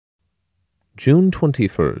June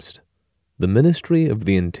 21st, the ministry of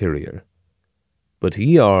the interior. But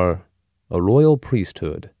ye are a royal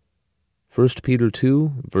priesthood. 1 Peter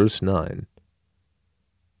 2, verse 9.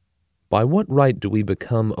 By what right do we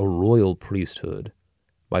become a royal priesthood?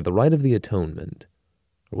 By the right of the atonement.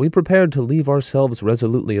 Are we prepared to leave ourselves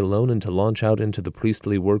resolutely alone and to launch out into the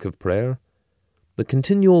priestly work of prayer? The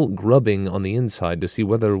continual grubbing on the inside to see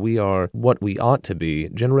whether we are what we ought to be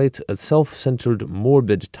generates a self-centered,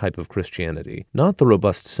 morbid type of Christianity, not the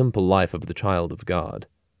robust, simple life of the child of God.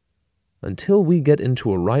 Until we get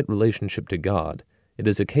into a right relationship to God, it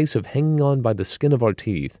is a case of hanging on by the skin of our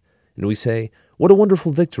teeth, and we say, "What a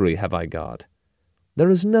wonderful victory have I got!" There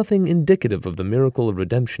is nothing indicative of the miracle of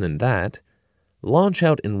redemption in that. Launch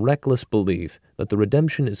out in reckless belief that the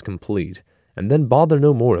redemption is complete, and then bother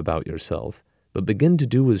no more about yourself, but begin to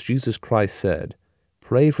do as Jesus Christ said.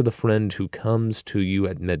 Pray for the friend who comes to you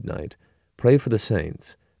at midnight. Pray for the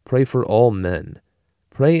saints. Pray for all men.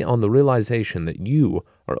 Pray on the realization that you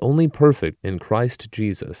are only perfect in Christ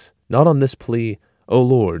Jesus, not on this plea, "O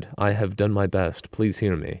Lord, I have done my best, please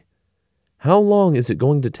hear me." How long is it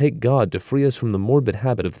going to take God to free us from the morbid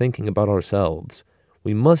habit of thinking about ourselves?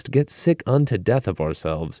 We must get sick unto death of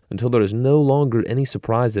ourselves until there is no longer any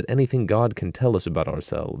surprise at anything God can tell us about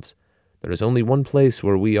ourselves. There is only one place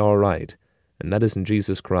where we are right, and that is in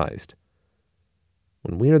Jesus Christ.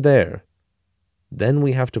 When we are there, then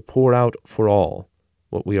we have to pour out for all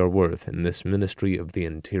what we are worth in this ministry of the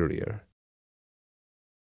interior.